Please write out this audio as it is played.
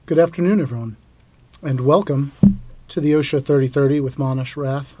Good afternoon, everyone, and welcome to the OSHA 3030 with Monish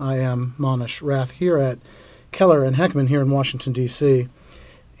Rath. I am Monish Rath here at Keller and Heckman here in Washington, D.C.,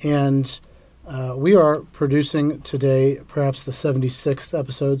 and we are producing today perhaps the 76th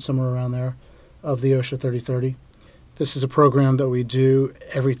episode, somewhere around there, of the OSHA 3030. This is a program that we do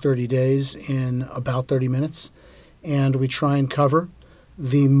every 30 days in about 30 minutes, and we try and cover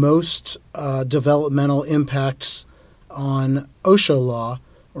the most developmental impacts on OSHA law,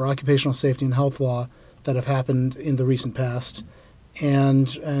 or occupational safety and health law, that have happened in the recent past. And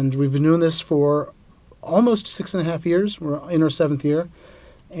we've been doing this for almost 6.5 years. We're in our 7th year.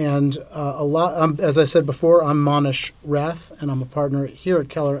 And as I said before, I'm Monish Rath, and I'm a partner here at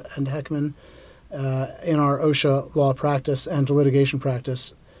Keller and Heckman in our OSHA law practice and litigation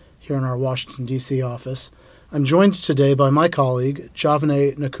practice here in our Washington, D.C. office. I'm joined today by my colleague,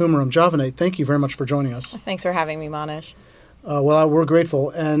 Javane Nakumaram. Javane, thank you very much for joining us. Thanks for having me, Monish. Well, we're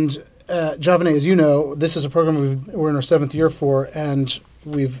grateful. And Javane, as you know, this is a program we're in our 7th year for, and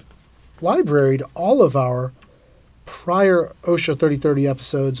we've libraried all of our prior OSHA 3030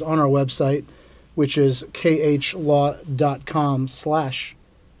 episodes on our website, which is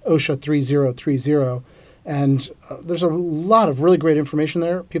khlaw.com/OSHA 3030. And there's a lot of really great information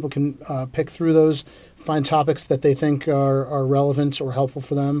there. People can pick through those, find topics that they think are relevant or helpful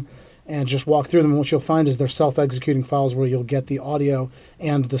for them, and just walk through them. And what you'll find is they're self-executing files where you'll get the audio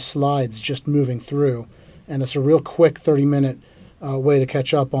and the slides just moving through. And it's a real quick 30-minute way to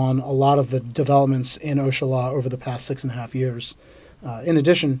catch up on a lot of the developments in OSHA law over the past 6.5 years. In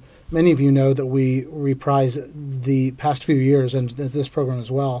addition, many of you know that we reprise the past few years, and this program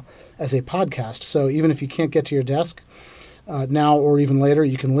as well, as a podcast. So even if you can't get to your desk now or even later,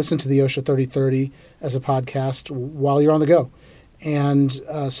 you can listen to the OSHA 3030 as a podcast while you're on the go. And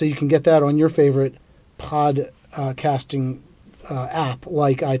so you can get that on your favorite podcasting app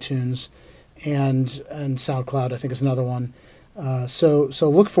like iTunes and SoundCloud, I think is another one. So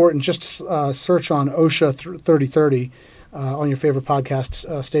look for it and just search on OSHA 3030 on your favorite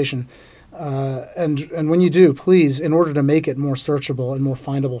podcast station. And when you do, please, in order to make it more searchable and more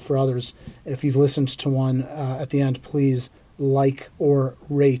findable for others, if you've listened to one at the end, please like or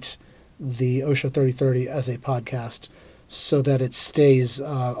rate the OSHA 3030 as a podcast, so that it stays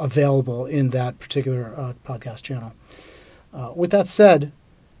available in that particular podcast channel. With that said,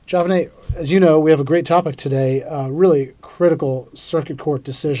 Javane, as you know, we have a great topic today, really critical circuit court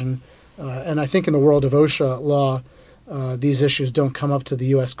decision. And I think in the world of OSHA law, these issues don't come up to the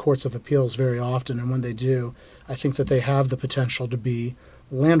U.S. Courts of Appeals very often. And when they do, I think that they have the potential to be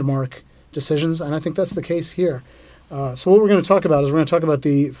landmark decisions. And I think that's the case here. So what we're going to talk about is we're going to talk about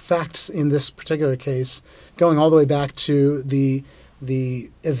the facts in this particular case, going all the way back to the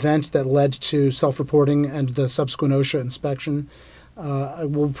event that led to self-reporting and the subsequent OSHA inspection. I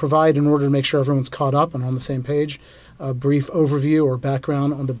will provide, in order to make sure everyone's caught up and on the same page, a brief overview or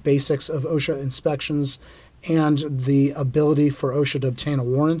background on the basics of OSHA inspections and the ability for OSHA to obtain a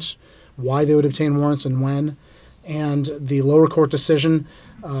warrant, why they would obtain warrants and when, and the lower court decision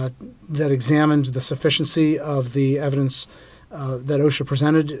that examined the sufficiency of the evidence that OSHA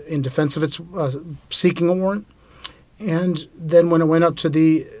presented in defense of its seeking a warrant. And then when it went up to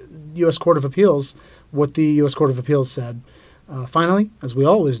the U.S. Court of Appeals, what the U.S. Court of Appeals said. Finally, as we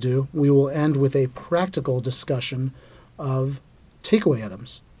always do, we will end with a practical discussion of takeaway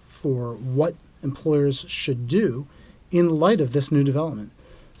items for what employers should do in light of this new development.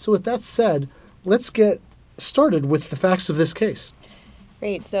 So with that said, let's get started with the facts of this case.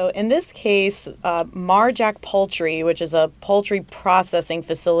 Great. So in this case, Mar-Jac Poultry, which is a poultry processing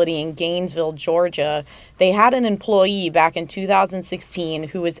facility in Gainesville, Georgia, they had an employee back in 2016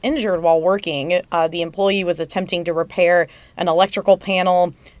 who was injured while working. The employee was attempting to repair an electrical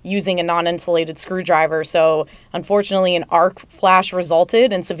panel using a non-insulated screwdriver. So unfortunately, an arc flash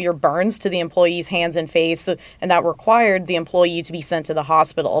resulted in severe burns to the employee's hands and face, and that required the employee to be sent to the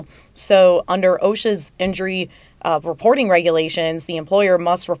hospital. So under OSHA's injury reporting regulations, the employer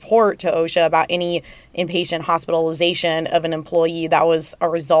must report to OSHA about any inpatient hospitalization of an employee that was a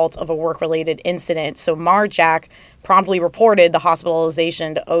result of a work-related incident. So Mar-Jac promptly reported the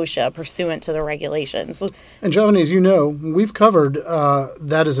hospitalization to OSHA pursuant to the regulations. And Javane, as you know, we've covered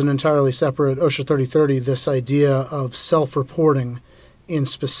that as an entirely separate OSHA 3030, this idea of self-reporting in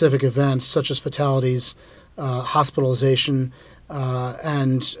specific events such as fatalities, hospitalization,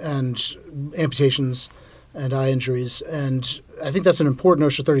 and amputations and eye injuries. And I think that's an important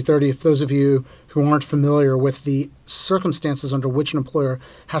OSHA 3030. If those of you who aren't familiar with the circumstances under which an employer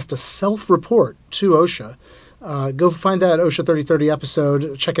has to self-report to OSHA, go find that OSHA 3030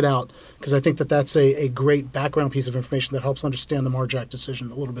 episode, check it out, because I think that that's a great background piece of information that helps understand the MARJAC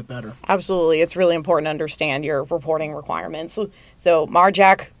decision a little bit better. Absolutely. It's really important to understand your reporting requirements. So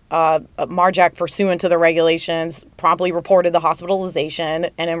MARJAC, pursuant to the regulations, promptly reported the hospitalization,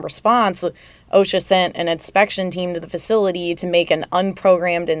 and in response, OSHA sent an inspection team to the facility to make an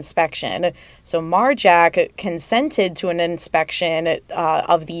unprogrammed inspection. So MARJAC consented to an inspection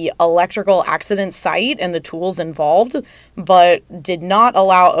of the electrical accident site and the tools involved, but did not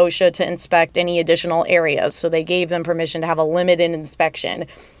allow OSHA to inspect any additional areas. So they gave them permission to have a limited inspection.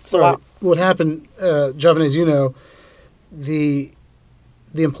 So right. What happened, Javane, as you know, the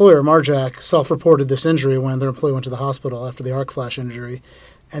employer, MARJAC, self-reported this injury when their employee went to the hospital after the arc flash injury.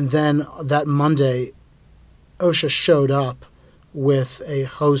 And then that Monday, OSHA showed up with a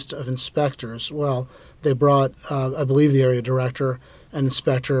host of inspectors. Well, they brought, I believe, the area director, an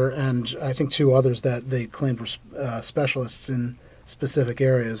inspector, and I think two others that they claimed were specialists in specific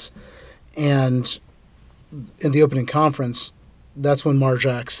areas. And in the opening conference, that's when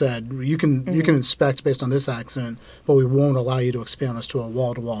MARJAC said, you can inspect based on this accident, but we won't allow you to expand this to a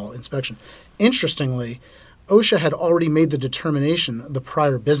wall-to-wall inspection. Interestingly, OSHA had already made the determination the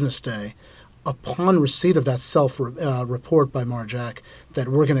prior business day, upon receipt of that self-report by MARJAC, that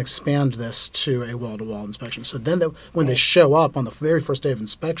we're going to expand this to a wall-to-wall inspection. So then when they show up on the very first day of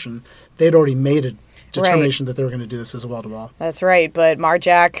inspection, they'd already made a determination that they were going to do this as a wall-to-wall. That's right, but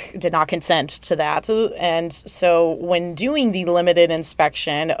MARJAC did not consent to that. And so when doing the limited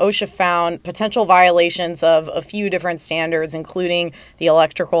inspection, OSHA found potential violations of a few different standards, including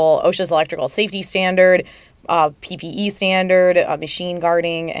OSHA's electrical safety standard, PPE standard, machine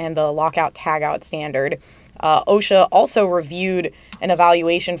guarding, and the lockout-tagout standard. OSHA also reviewed an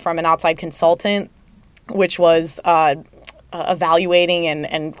evaluation from an outside consultant, which was evaluating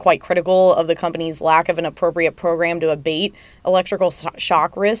and quite critical of the company's lack of an appropriate program to abate electrical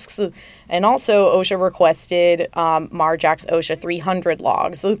shock risks. And also OSHA requested MARJAC's OSHA 300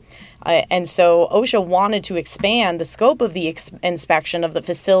 logs. And so OSHA wanted to expand the scope of the inspection of the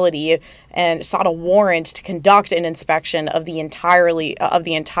facility and sought a warrant to conduct an inspection of the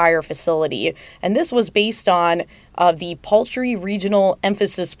entire facility. And this was based on the Poultry Regional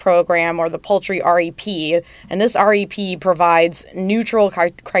Emphasis Program, or the Poultry REP. And this REP provides neutral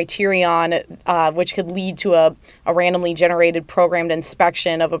criterion which could lead to a randomly generated programmed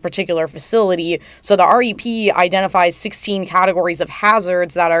inspection of a particular facility. So the REP identifies 16 categories of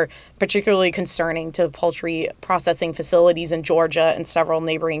hazards that are particularly concerning to poultry processing facilities in Georgia and several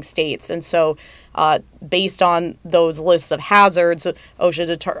neighboring states. And so based on those lists of hazards,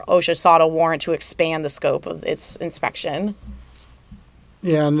 OSHA sought a warrant to expand the scope of its inspection.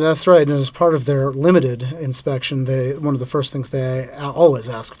 Yeah, and that's right. And as part of their limited inspection, one of the first things they always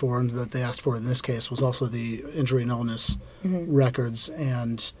ask for, and that they asked for in this case, was also the injury and illness records.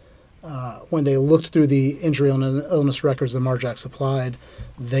 And when they looked through the injury and illness records that MARJAC supplied,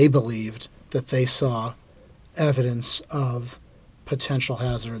 they believed that they saw evidence of potential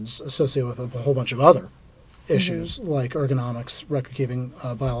hazards associated with a whole bunch of other issues, like ergonomics, record-keeping,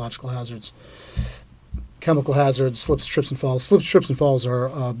 biological hazards, chemical hazards, slips, trips, and falls. Slips, trips, and falls are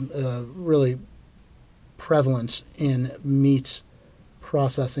really prevalent in meat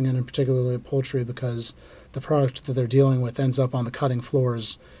processing, and in particularly poultry, because the product that they're dealing with ends up on the cutting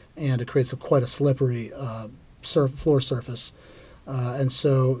floors, and it creates quite a slippery floor surface. And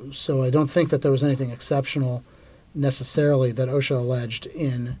so I don't think that there was anything exceptional necessarily that OSHA alleged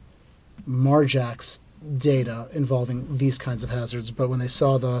in MARJAC's data involving these kinds of hazards. But when they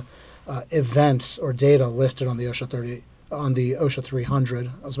saw the events or data listed on the OSHA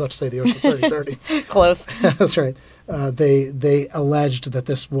 300, I was about to say the OSHA 3030. Close. That's right. They alleged that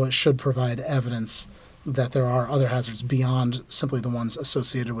this should provide evidence that there are other hazards beyond simply the ones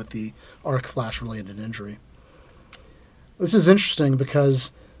associated with the arc flash related injury. This is interesting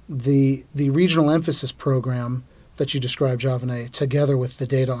because the regional emphasis program that you described, Javane, together with the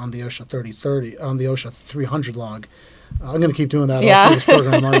data on the OSHA 3030, on the OSHA 300 log, I'm going to keep doing that all through this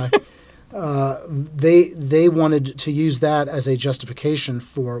program, aren't I? They wanted to use that as a justification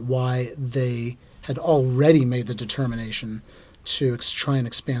for why they had already made the determination to try and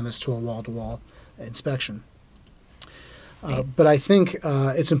expand this to a wall-to-wall inspection. But I think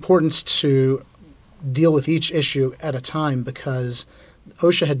it's important to deal with each issue at a time, because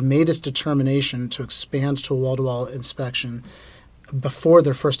OSHA had made its determination to expand to a wall-to-wall inspection before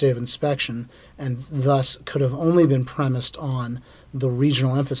their first day of inspection, and thus could have only been premised on the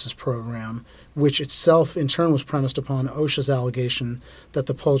regional emphasis program, which itself in turn was premised upon OSHA's allegation that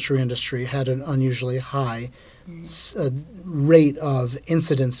the poultry industry had an unusually high rate of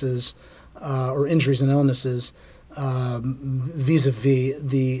incidences or injuries and illnesses vis-a-vis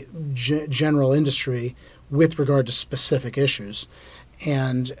the general industry with regard to specific issues.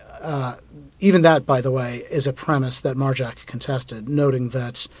 And even that, by the way, is a premise that Marjack contested, noting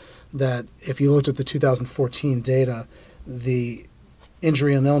that if you looked at the 2014 data, the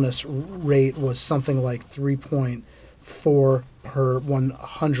injury and illness rate was something like 3.4 per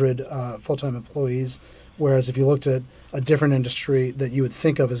 100 full-time employees, whereas if you looked at a different industry that you would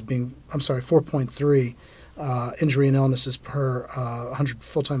think of as being, 4.3 injury and illnesses per 100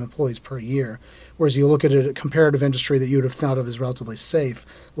 full-time employees per year. Whereas you look at a comparative industry that you would have thought of as relatively safe,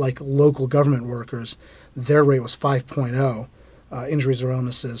 like local government workers, their rate was 5.0 injuries or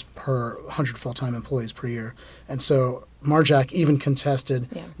illnesses per 100 full-time employees per year. And so Marjack even contested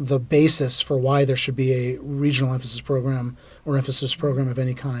the basis for why there should be a regional emphasis program or emphasis program of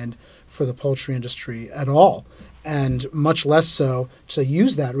any kind for the poultry industry at all, and much less so to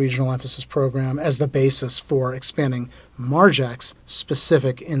use that regional emphasis program as the basis for expanding Marjack's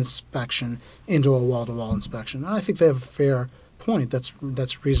specific inspection into a wall-to-wall inspection. I think they have a fair point. That's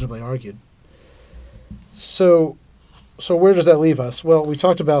reasonably argued. So where does that leave us? Well, we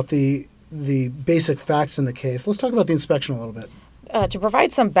talked about the basic facts in the case. Let's talk about the inspection a little bit. To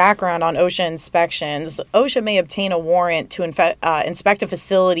provide some background on OSHA inspections, OSHA may obtain a warrant to inspect a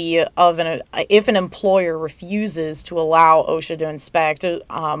facility if an employer refuses to allow OSHA to inspect,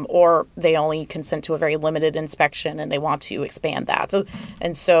 or they only consent to a very limited inspection and they want to expand that.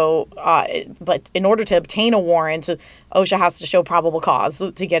 But in order to obtain a warrant, OSHA has to show probable cause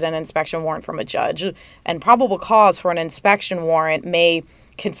to get an inspection warrant from a judge. And probable cause for an inspection warrant may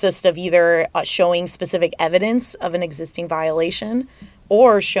consist of either showing specific evidence of an existing violation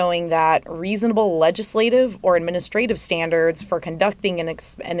or showing that reasonable legislative or administrative standards for conducting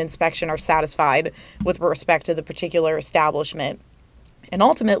an inspection are satisfied with respect to the particular establishment. And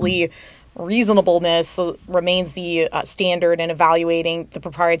ultimately, reasonableness remains the standard in evaluating the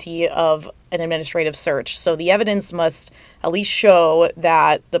propriety of an administrative search. So the evidence must at least show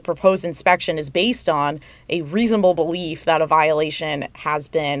that the proposed inspection is based on a reasonable belief that a violation has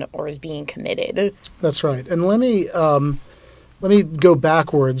been or is being committed. That's right. And let me go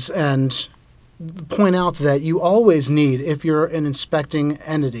backwards and point out that you always need, if you're an inspecting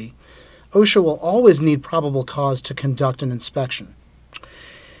entity, OSHA will always need probable cause to conduct an inspection.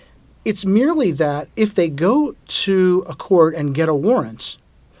 It's merely that if they go to a court and get a warrant,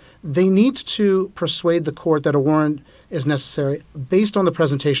 they need to persuade the court that a warrant is necessary based on the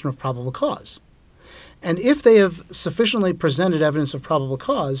presentation of probable cause. And if they have sufficiently presented evidence of probable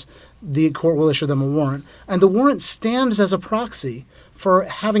cause, the court will issue them a warrant. And the warrant stands as a proxy for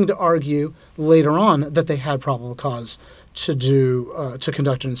having to argue later on that they had probable cause to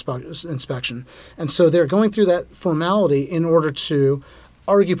conduct an inspection. And so they're going through that formality in order to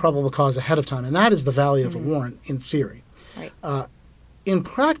argue probable cause ahead of time. And that is the value of a warrant in theory. Right. In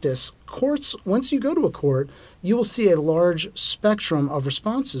practice, courts, once you go to a court, you will see a large spectrum of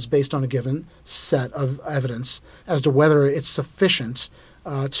responses based on a given set of evidence as to whether it's sufficient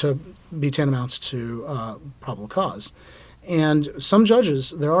to be tantamount to probable cause. And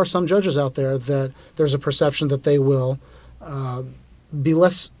there are some judges out there that there's a perception that they will be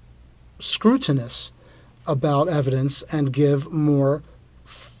less scrutinous about evidence and give more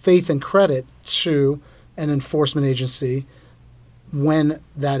faith and credit to an enforcement agency when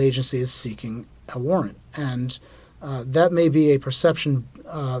that agency is seeking a warrant. And that may be a perception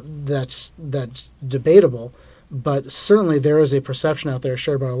that's debatable, but certainly there is a perception out there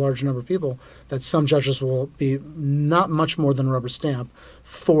shared by a large number of people that some judges will be not much more than a rubber stamp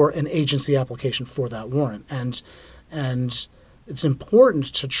for an agency application for that warrant. And it's important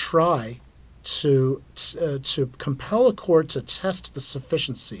to try to compel a court to test the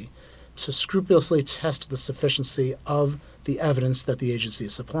sufficiency, to scrupulously test the sufficiency of the evidence that the agency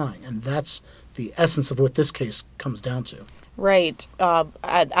is supplying. And that's the essence of what this case comes down to. Right. When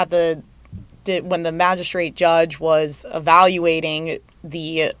the magistrate judge was evaluating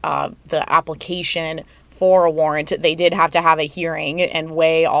the application for a warrant, they did have to have a hearing and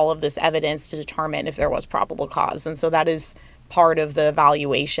weigh all of this evidence to determine if there was probable cause. And so that is part of the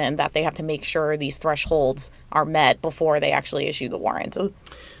evaluation, that they have to make sure these thresholds are met before they actually issue the warrant.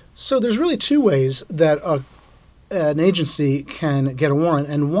 So there's really two ways that an agency can get a warrant,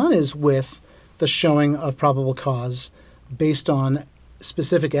 and one is with the showing of probable cause based on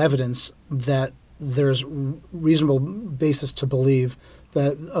specific evidence that there's reasonable basis to believe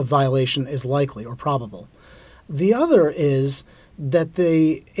that a violation is likely or probable. The other is that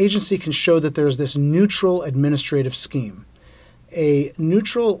the agency can show that there's this neutral administrative scheme, a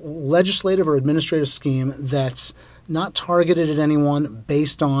neutral legislative or administrative scheme that's not targeted at anyone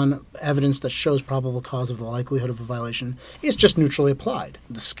based on evidence that shows probable cause of the likelihood of a violation. It's just neutrally applied.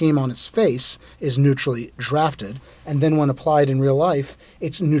 The scheme on its face is neutrally drafted, and then when applied in real life,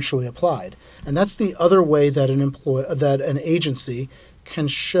 it's neutrally applied. And that's the other way that an agency can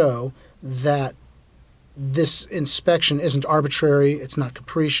show that this inspection isn't arbitrary, it's not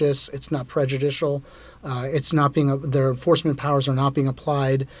capricious, it's not prejudicial, their enforcement powers are not being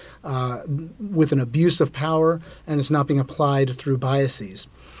applied with an abuse of power, and it's not being applied through biases.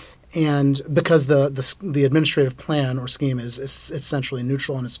 And because the administrative plan or scheme is essentially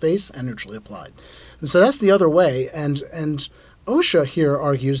neutral on its face and neutrally applied. And so that's the other way. And OSHA here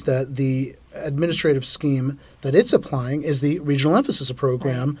argues that the administrative scheme that it's applying is the regional emphasis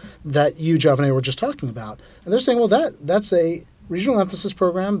program that you, Javane, were just talking about. And they're saying, well, that's a regional emphasis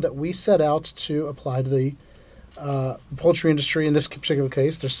program that we set out to apply to the poultry industry. In this particular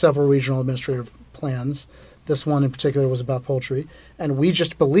case, there's several regional administrative plans. This one in particular was about poultry. And we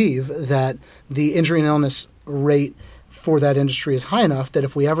just believe that the injury and illness rate for that industry is high enough that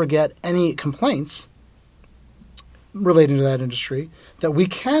if we ever get any complaints relating to that industry, that we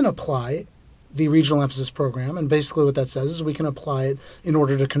can apply the regional emphasis program. And basically what that says is we can apply it in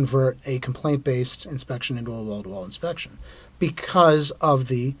order to convert a complaint-based inspection into a wall-to-wall inspection because of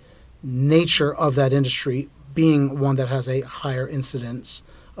the nature of that industry being one that has a higher incidence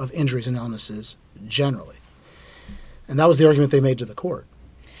of injuries and illnesses generally. And that was the argument they made to the court.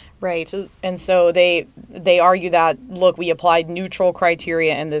 Right. And so they argue that, look, we applied neutral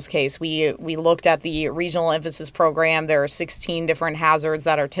criteria in this case. We looked at the regional emphasis program. There are 16 different hazards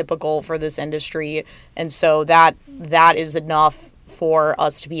that are typical for this industry. And so that is enough for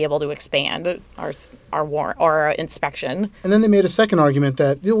us to be able to expand our warrant or our inspection. And then they made a second argument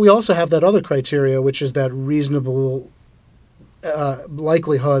that we also have that other criteria, which is that reasonable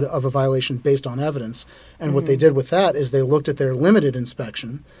likelihood of a violation based on evidence. And what they did with that is they looked at their limited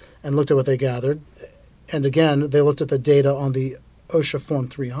inspection and looked at what they gathered. And again, they looked at the data on the OSHA Form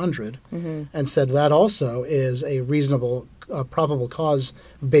 300 and said that also is a reasonable probable cause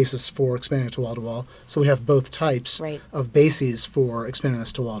basis for expanding it to wall-to-wall. So we have both types of bases for expanding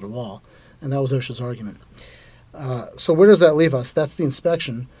this to wall-to-wall. And that was OSHA's argument. So where does that leave us? That's the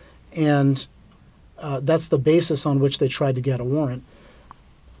inspection. And that's the basis on which they tried to get a warrant.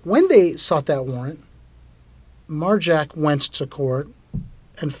 When they sought that warrant, Marjack went to court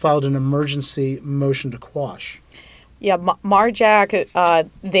and filed an emergency motion to quash. Yeah, Marjack,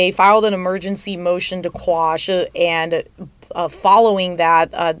 they filed an emergency motion to quash, and following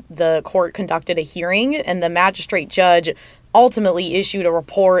that, the court conducted a hearing, and the magistrate judge ultimately issued a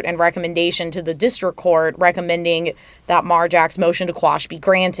report and recommendation to the district court recommending that Marjack's motion to quash be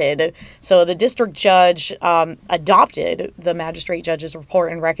granted. So the district judge adopted the magistrate judge's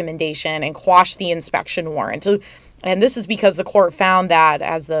report and recommendation and quashed the inspection warrant. And this is because the court found that,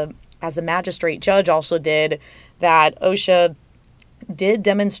 as the magistrate judge also did, that OSHA did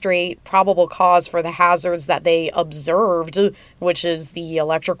demonstrate probable cause for the hazards that they observed, which is the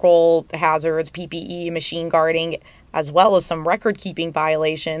electrical hazards, PPE, machine guarding, as well as some record-keeping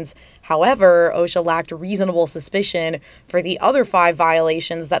violations. However, OSHA lacked reasonable suspicion for the other 5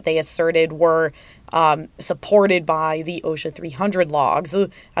 violations that they asserted were supported by the OSHA 300 logs,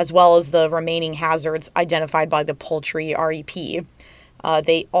 as well as the remaining hazards identified by the poultry REP.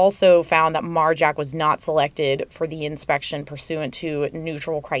 They also found that Marjack was not selected for the inspection pursuant to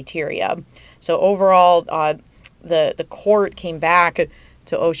neutral criteria. So overall, the court came back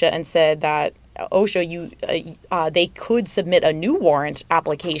to OSHA and said that OSHA, they could submit a new warrant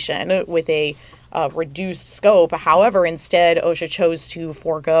application with a reduced scope. However, instead, OSHA chose to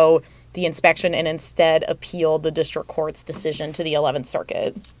forego the inspection and instead appealed the district court's decision to the 11th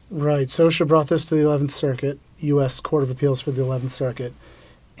Circuit. Right. So OSHA brought this to the 11th Circuit, U.S. Court of Appeals for the 11th Circuit,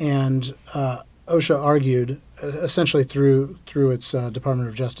 and OSHA argued, essentially through its Department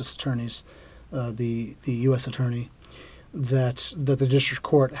of Justice attorneys, the U.S. attorney, that the district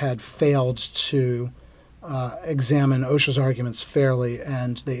court had failed to examine OSHA's arguments fairly,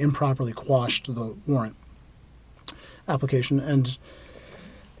 and they improperly quashed the warrant application.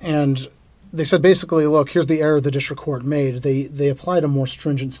 And they said, basically, look, here's the error the district court made. They applied a more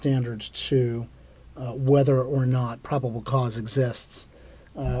stringent standard to whether or not probable cause exists.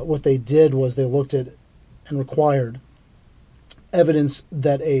 What they did was they looked at and required evidence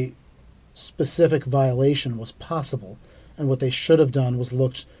that a specific violation was possible. And what they should have done was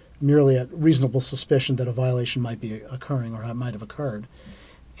looked merely at reasonable suspicion that a violation might be occurring or might have occurred.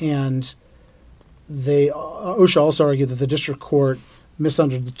 And OSHA also argued that the district court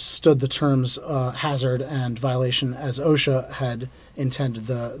misunderstood the terms hazard and violation as OSHA had intended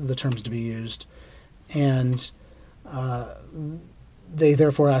the terms to be used. And They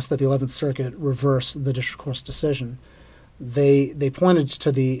therefore asked that the 11th Circuit reverse the district court's decision. They pointed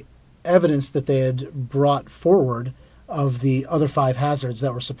to the evidence that they had brought forward of the other 5 hazards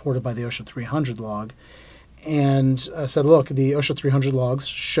that were supported by the OSHA 300 log, and said, look, the OSHA 300 logs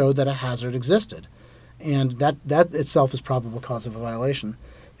showed that a hazard existed, and that itself is probable cause of a violation.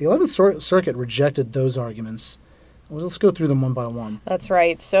 The 11th Circuit rejected those arguments. Well, let's go through them one by one. That's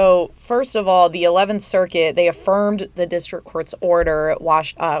right. So first of all, the 11th Circuit, they affirmed the district court's order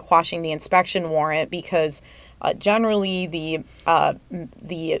quashing the inspection warrant because generally the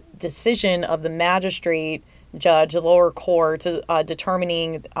decision of the magistrate judge, the lower court,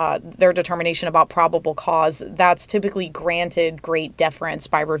 determining their determination about probable cause, that's typically granted great deference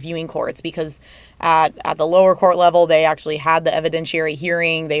by reviewing courts because at the lower court level, they actually had the evidentiary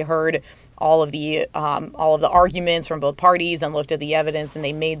hearing. They heard all of the arguments from both parties and looked at the evidence, and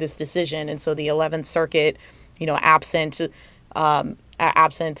they made this decision. And so the 11th Circuit, absent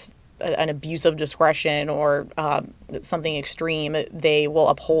an abuse of discretion or something extreme, they will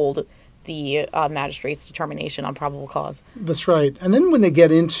uphold the magistrate's determination on probable cause. That's right. And then when they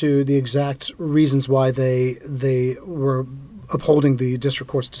get into the exact reasons why they were upholding the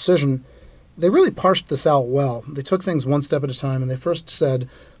district court's decision, they really parsed this out well. They took things one step at a time, and they first said,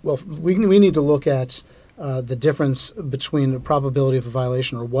 well, we need to look at the difference between the probability of a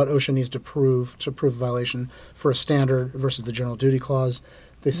violation, or what OSHA needs to prove a violation for a standard versus the general duty clause.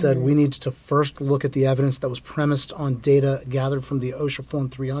 They said we need to first look at the evidence that was premised on data gathered from the OSHA Form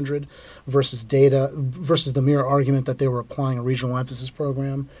 300 versus the mere argument that they were applying a regional emphasis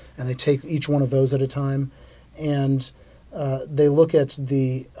program, and they take each one of those at a time. And they look at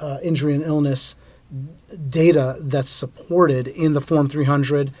the injury and illness data that's supported in the Form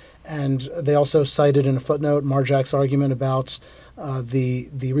 300, and they also cited in a footnote Marjack's argument about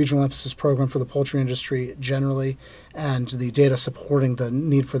the regional emphasis program for the poultry industry generally, and the data supporting the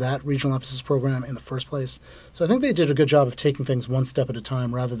need for that regional emphasis program in the first place. So I think they did a good job of taking things one step at a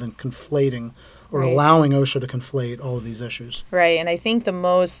time rather than conflating or allowing OSHA to conflate all of these issues. Right, and I think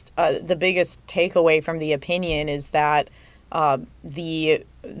the biggest takeaway from the opinion is that the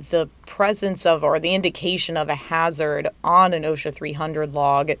presence of, or the indication of, a hazard on an OSHA 300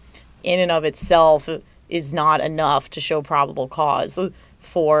 log in and of itself is not enough to show probable cause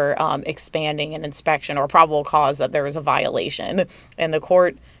for expanding an inspection, or probable cause that there is a violation. And the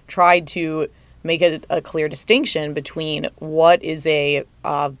court tried to make a clear distinction between what is a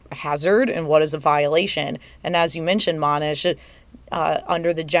hazard and what is a violation. And as you mentioned, Manish,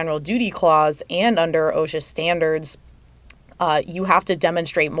 under the general duty clause and under OSHA standards, you have to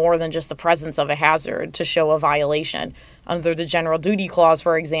demonstrate more than just the presence of a hazard to show a violation. Under the general duty clause,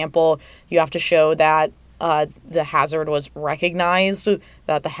 for example, you have to show that the hazard was recognized,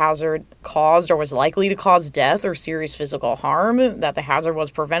 that the hazard caused or was likely to cause death or serious physical harm, that the hazard was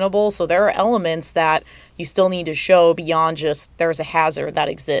preventable. So there are elements that you still need to show beyond just there's a hazard that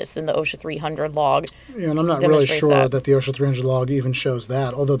exists, in the OSHA 300 log. Yeah, and I'm not really sure that the OSHA 300 log even shows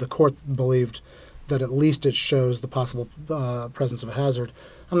that, although the court believed that at least it shows the possible presence of a hazard.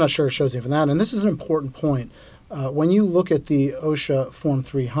 I'm not sure it shows even that. And this is an important point. When you look at the OSHA Form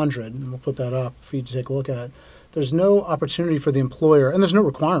 300, and we'll put that up for you to take a look at, there's no opportunity for the employer, and there's no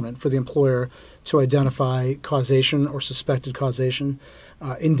requirement for the employer to identify causation or suspected causation.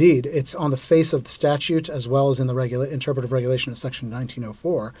 Indeed, it's on the face of the statute, as well as in the interpretive regulation in Section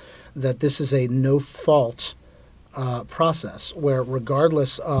 1904, that this is a no-fault process, where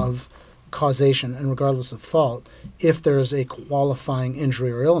regardless of causation and regardless of fault, if there is a qualifying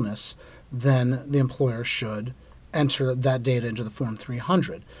injury or illness, then the employer should enter that data into the Form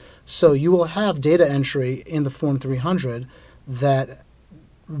 300. So you will have data entry in the Form 300 that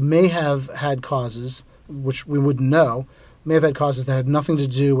may have had causes, which we wouldn't know, may have had causes that had nothing to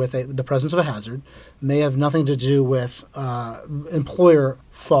do with the presence of a hazard, may have nothing to do with employer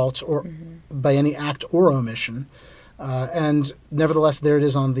fault or by any act or omission. And nevertheless, there it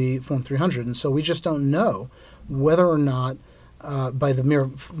is on the Form 300. And so we just don't know whether or not, by the mere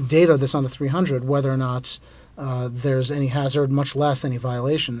data that's on the 300, whether or not there's any hazard, much less any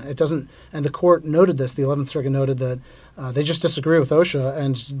violation. It doesn't, and the court noted this, the 11th Circuit noted that they just disagree with OSHA,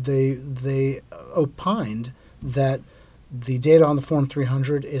 and they opined that the data on the Form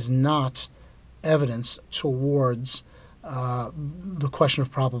 300 is not evidence towards the question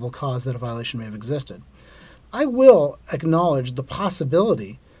of probable cause that a violation may have existed. I will acknowledge the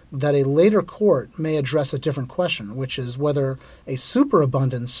possibility that a later court may address a different question, which is whether a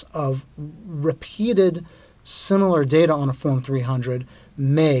superabundance of repeated similar data on a Form 300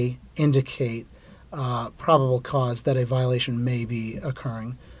 may indicate probable cause that a violation may be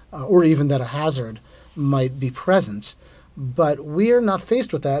occurring, or even that a hazard might be present. But we are not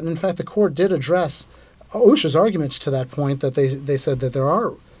faced with that. And in fact, the court did address OSHA's arguments to that point, that they said that there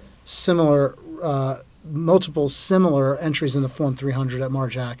are similar, multiple similar entries in the Form 300 at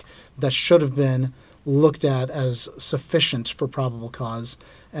MARJAC that should have been looked at as sufficient for probable cause.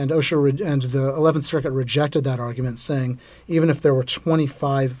 And OSHA and the 11th Circuit rejected that argument, saying even if there were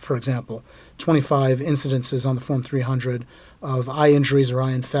 25, for example, 25 incidences on the Form 300 of eye injuries or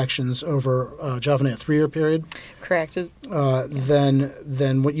eye infections over, Javane, a 3-year period. Correct.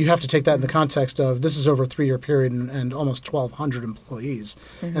 Then what you have to take that in the context of this is over a 3-year period and almost 1,200 employees.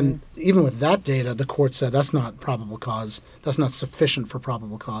 Mm-hmm. And even with that data, the court said that's not probable cause. That's not sufficient for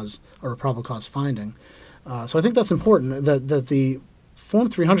probable cause or a probable cause finding. So I think that's important, that the Form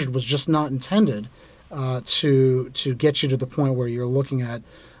 300 was just not intended to get you to the point where you're looking at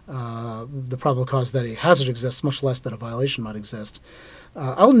the probable cause that a hazard exists, much less that a violation might exist.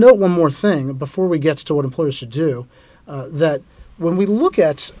 I'll note one more thing before we get to what employers should do, that when we look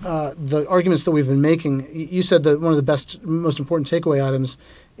at the arguments that we've been making, you said that one of the most important takeaway items,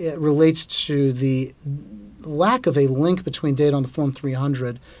 it relates to the lack of a link between data on the Form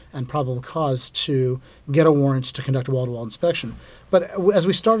 300 and probable cause to get a warrant to conduct a wall-to-wall inspection. But as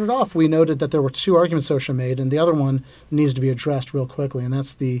we started off, we noted that there were 2 arguments OSHA made, and the other one needs to be addressed real quickly, and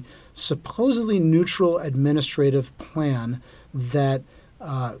that's the supposedly neutral administrative plan that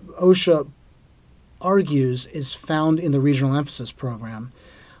OSHA argues is found in the Regional Emphasis Program.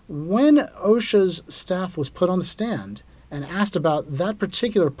 When OSHA's staff was put on the stand and asked about that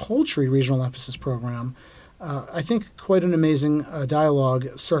particular poultry Regional Emphasis Program, I think quite an amazing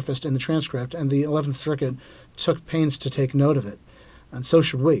dialogue surfaced in the transcript, and the 11th Circuit took pains to take note of it, and so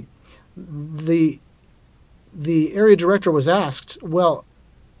should we. The area director was asked, well,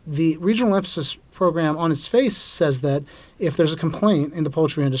 the Regional Emphasis Program on its face says that if there's a complaint in the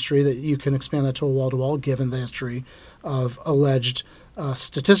poultry industry that you can expand that to a wall-to-wall, given the history of alleged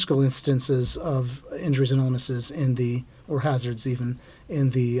statistical instances of injuries and illnesses or hazards even,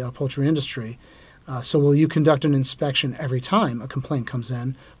 in the poultry industry. So will you conduct an inspection every time a complaint comes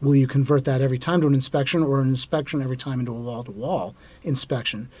in? Will you convert that every time to an inspection, or an inspection every time into a wall-to-wall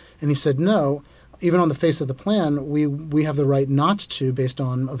inspection? And he said, no, even on the face of the plan, we have the right not to based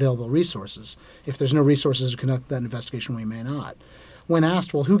on available resources. If there's no resources to conduct that investigation, we may not. When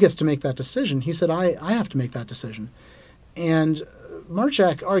asked, well, who gets to make that decision? He said, I have to make that decision. And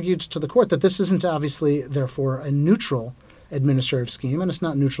MARJAC argued to the court that this isn't obviously, therefore, a neutral administrative scheme, and it's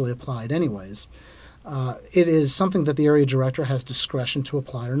not neutrally applied anyways. It is something that the area director has discretion to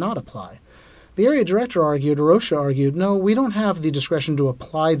apply or not apply. The area director argued, or OSHA argued, no, we don't have the discretion to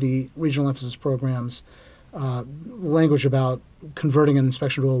apply the Regional Emphasis Program's language about converting an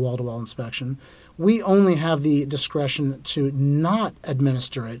inspection to a wall-to-wall inspection. We only have the discretion to not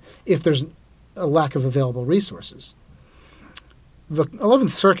administer it if there's a lack of available resources. The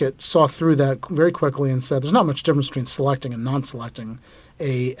 11th Circuit saw through that very quickly and said there's not much difference between selecting and non-selecting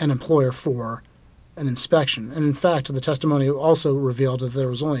an employer for an inspection. And in fact, the testimony also revealed that there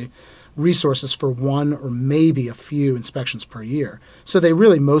was only resources for one or maybe a few inspections per year. So they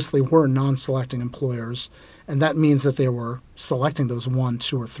really mostly were non-selecting employers, and that means that they were selecting those 1,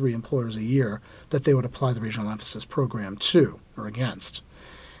 2, or 3 employers a year that they would apply the Regional Emphasis Program to or against.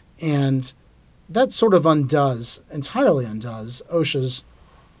 And that sort of entirely undoes OSHA's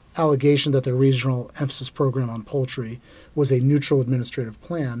allegation that the Regional Emphasis Program on poultry was a neutral administrative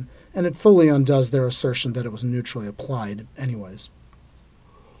plan, and it fully undoes their assertion that it was neutrally applied anyways.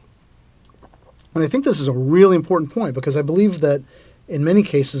 And I think this is a really important point, because I believe that in many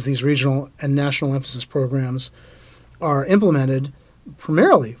cases these regional and national emphasis programs are implemented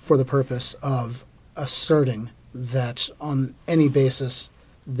primarily for the purpose of asserting that on any basis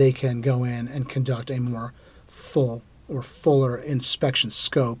they can go in and conduct a more full or fuller inspection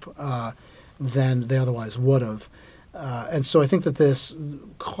scope than they otherwise would have. And so I think that this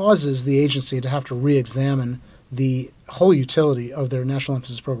causes the agency to have to re-examine the whole utility of their national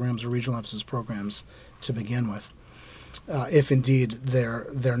emphasis programs or regional emphasis programs to begin with, if indeed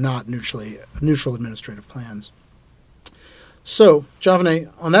they're not neutral administrative plans. So, Javane,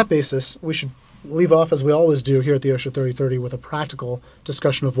 on that basis, we should leave off, as we always do here at the OSHA 3030, with a practical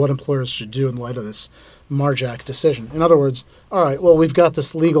discussion of what employers should do in light of this MARJAC decision. In other words, all right, well, we've got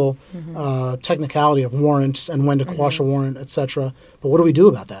this legal technicality of warrants and when to quash a warrant, etc., but what do we do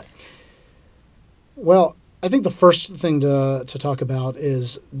about that? Well, I think the first thing to talk about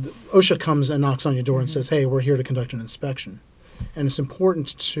is OSHA comes and knocks on your door and says, hey, we're here to conduct an inspection. And it's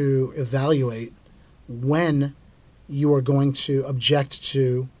important to evaluate when you are going to object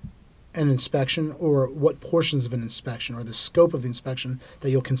to an inspection or what portions of an inspection or the scope of the inspection that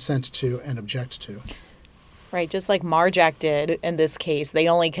you'll consent to and object to. Right, just like Marjack did in this case, they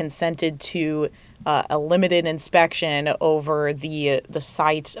only consented to a limited inspection over the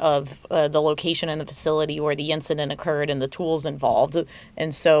site of the location in the facility where the incident occurred and the tools involved.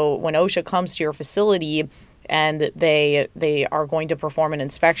 And so when OSHA comes to your facility and they are going to perform an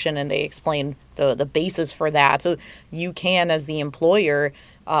inspection and they explain the basis for that, so you can, as the employer,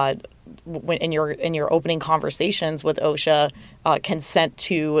 in your opening conversations with OSHA, consent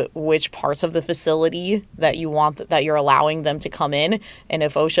to which parts of the facility that you want that you're allowing them to come in, and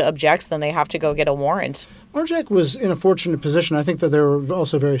if OSHA objects, then they have to go get a warrant. Marjack was in a fortunate position. I think that they were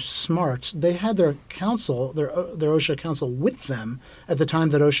also very smart. They had their counsel, their OSHA counsel, with them at the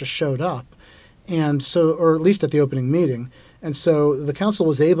time that OSHA showed up, and so, or at least at the opening meeting. And so the council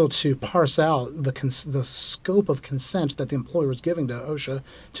was able to parse out the scope of consent that the employer was giving to OSHA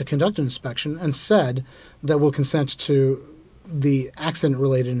to conduct an inspection, and said that we'll consent to the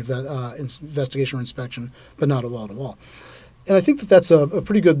accident-related investigation or inspection, but not a wall-to-wall. And I think that that's a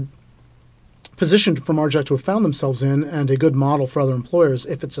pretty good position for Marjack to have found themselves in, and a good model for other employers,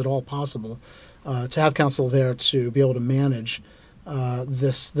 if it's at all possible, to have counsel there to be able to manage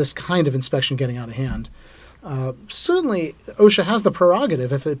this kind of inspection getting out of hand. Certainly, OSHA has the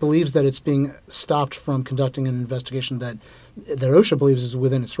prerogative, if it believes that it's being stopped from conducting an investigation that OSHA believes is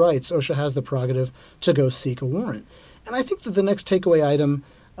within its rights. OSHA has the prerogative to go seek a warrant. And I think that the next takeaway item,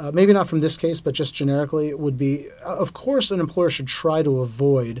 maybe not from this case, but just generically, would be, of course, an employer should try to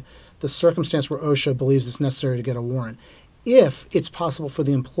avoid the circumstance where OSHA believes it's necessary to get a warrant, if it's possible for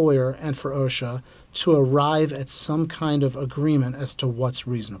the employer and for OSHA to arrive at some kind of agreement as to what's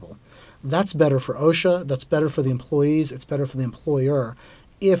reasonable. That's better for OSHA, that's better for the employees, it's better for the employer,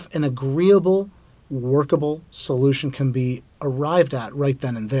 if an agreeable, workable solution can be arrived at right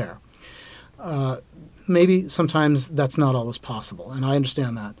then and there. Maybe sometimes that's not always possible, and I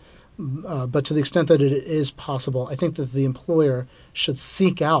understand that. But to the extent that it is possible, I think that the employer should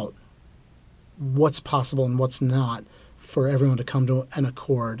seek out what's possible and what's not for everyone to come to an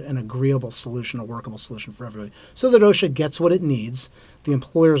accord, an agreeable solution, a workable solution for everybody, so that OSHA gets what it needs, the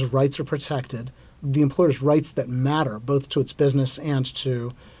employer's rights are protected, the employer's rights that matter, both to its business and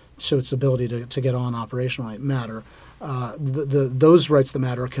to its ability to get on operationally matter. Those rights that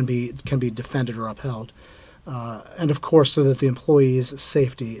matter can be defended or upheld. And of course, so that the employee's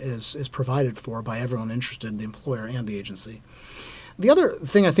safety is provided for by everyone interested, the employer and the agency. The other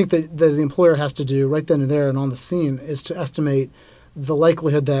thing I think that the employer has to do right then and there and on the scene is to estimate the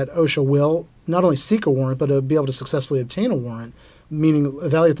likelihood that OSHA will not only seek a warrant, but be able to successfully obtain a warrant, meaning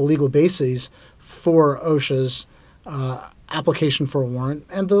evaluate the legal bases for OSHA's application for a warrant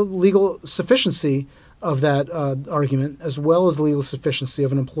and the legal sufficiency of that argument, as well as the legal sufficiency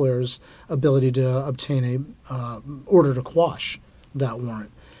of an employer's ability to obtain a order to quash that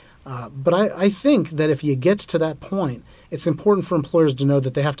warrant. But I think that if you get to that point, it's important for employers to know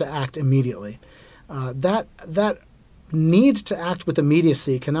that they have to act immediately. That need to act with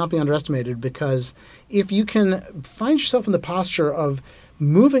immediacy cannot be underestimated, because if you can find yourself in the posture of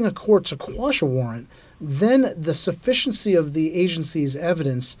moving a court to quash a warrant, then the sufficiency of the agency's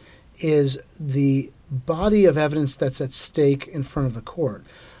evidence is the body of evidence that's at stake in front of the court.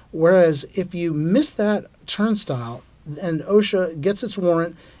 Whereas if you miss that turnstile and OSHA gets its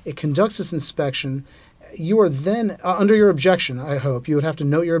warrant, it conducts its inspection, you are then, under your objection, I hope, you would have to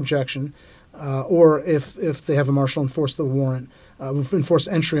note your objection, or if they have a marshal enforce the warrant, enforce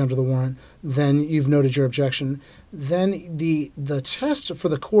entry under the warrant, then you've noted your objection. Then the test for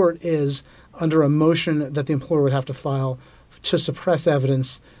the court is under a motion that the employer would have to file to suppress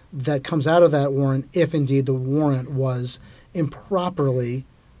evidence that comes out of that warrant, if indeed the warrant was improperly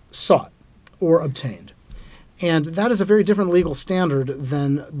sought or obtained. And that is a very different legal standard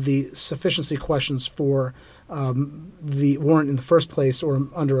than the sufficiency questions for the warrant in the first place, or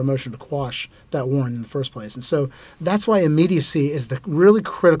under a motion to quash that warrant in the first place. And so that's why immediacy is the really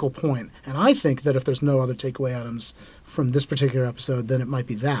critical point. And I think that if there's no other takeaway items from this particular episode, then it might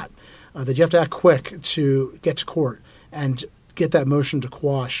be that you have to act quick to get to court and get that motion to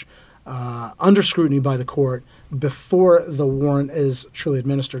quash under scrutiny by the court before the warrant is truly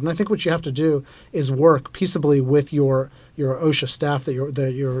administered. And I think what you have to do is work peaceably with your OSHA staff that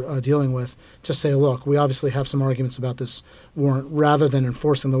you're dealing with to say, look, we obviously have some arguments about this warrant. Rather than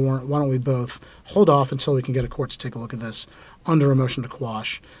enforcing the warrant, why don't we both hold off until we can get a court to take a look at this under a motion to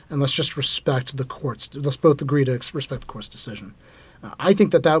quash, and let's just respect the court's. Let's both agree to respect the court's decision. I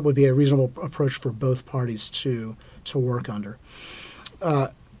think that would be a reasonable approach for both parties to work under.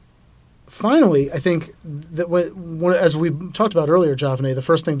 finally, I think that as we talked about earlier, Javane, the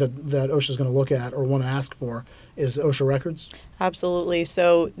first thing that OSHA is going to look at or want to ask for is OSHA records. Absolutely.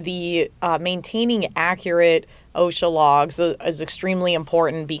 So the maintaining accurate OSHA logs is extremely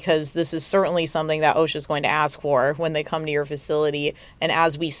important, because this is certainly something that OSHA is going to ask for when they come to your facility. And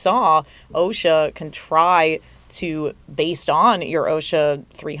as we saw, OSHA can try to, based on your OSHA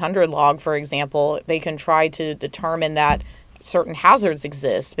 300 log, for example, they can try to determine that certain hazards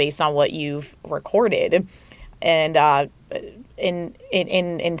exist based on what you've recorded. And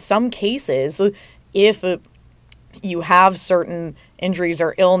in some cases, if you have certain injuries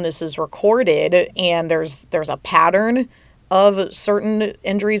or illnesses recorded and there's a pattern of certain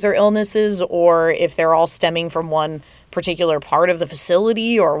injuries or illnesses, or if they're all stemming from one particular part of the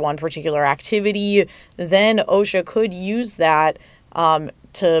facility or one particular activity, then OSHA could use that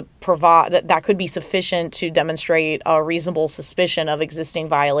to provide that could be sufficient to demonstrate a reasonable suspicion of existing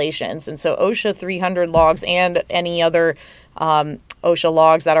violations. And so OSHA 300 logs and any other OSHA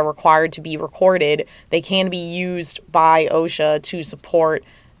logs that are required to be recorded, they can be used by OSHA to support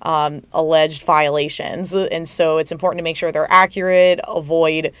alleged violations. And so it's important to make sure they're accurate,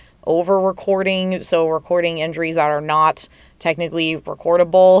 avoid over-recording, so recording injuries that are not technically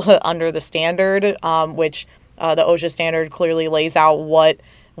recordable under the standard, which the OSHA standard clearly lays out what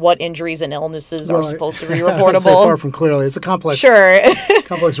injuries and illnesses are supposed to be reportable. Far from clearly, it's a complex,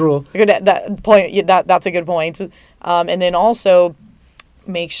 complex rule. That point, that's a good point. And then also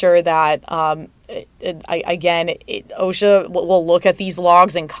make sure that OSHA will look at these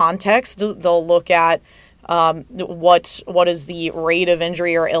logs in context. They'll look at what is the rate of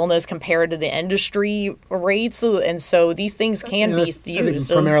injury or illness compared to the industry rates, and so these things can be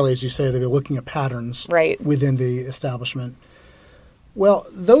used. Primarily, as you say, they'll be looking at patterns within the establishment. Well,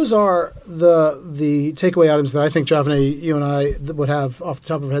 those are the takeaway items that I think, Javane, you and I would have off the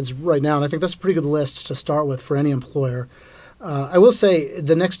top of our heads right now, and I think that's a pretty good list to start with for any employer. I will say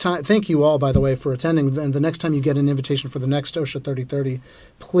the next time, thank you all, by the way, for attending, and the next time you get an invitation for the next OSHA 3030,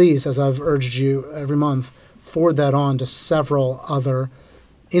 please, as I've urged you every month, forward that on to several other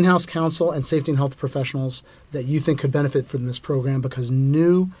in-house counsel and safety and health professionals that you think could benefit from this program, because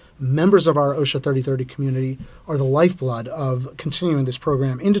new members of our OSHA 3030 community are the lifeblood of continuing this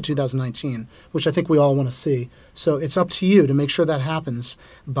program into 2019, which I think we all want to see. So it's up to you to make sure that happens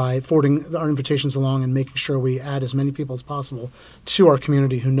by forwarding our invitations along and making sure we add as many people as possible to our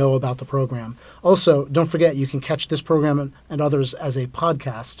community who know about the program. Also, don't forget, you can catch this program and others as a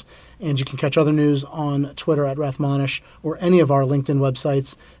podcast. And you can catch other news on Twitter at Rathmonish or any of our LinkedIn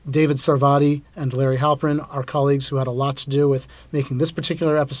websites. David Sarvati and Larry Halprin, our colleagues who had a lot to do with making this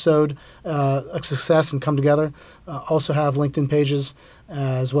particular episode a success and come together, also have LinkedIn pages,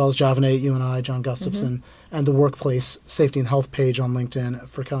 as well as Javane, you and I, John Gustafson, and the Workplace Safety and Health page on LinkedIn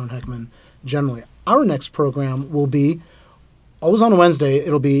for Keller and Heckman generally. Our next program will be always on a Wednesday.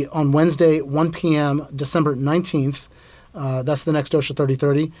 It'll be on Wednesday, 1 p.m., December 19th. That's the next OSHA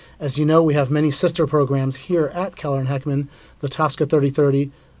 3030. As you know, we have many sister programs here at Keller and Heckman, the TSCA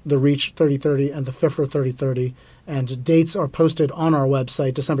 3030, the REACH 3030, and the FIFRA 3030. And dates are posted on our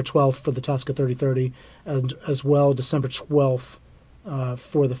website, December 12th for the TSCA 3030, and as well December 12th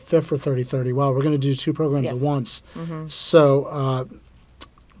for the FIFRA 3030. Wow, we're going to do two programs at once. So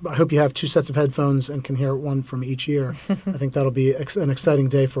I hope you have two sets of headphones and can hear one from each ear. I think that'll be an exciting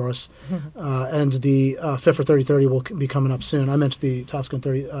day for us. And the FIFRA 3030 will be coming up soon. I mentioned the TSCA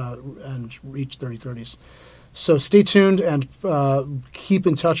 30 and REACH 3030s. So stay tuned and keep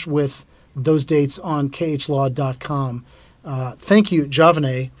in touch with those dates on khlaw.com. Thank you,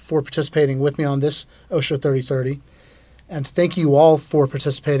 Javane, for participating with me on this OSHA 3030. And thank you all for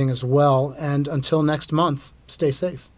participating as well. And until next month, stay safe.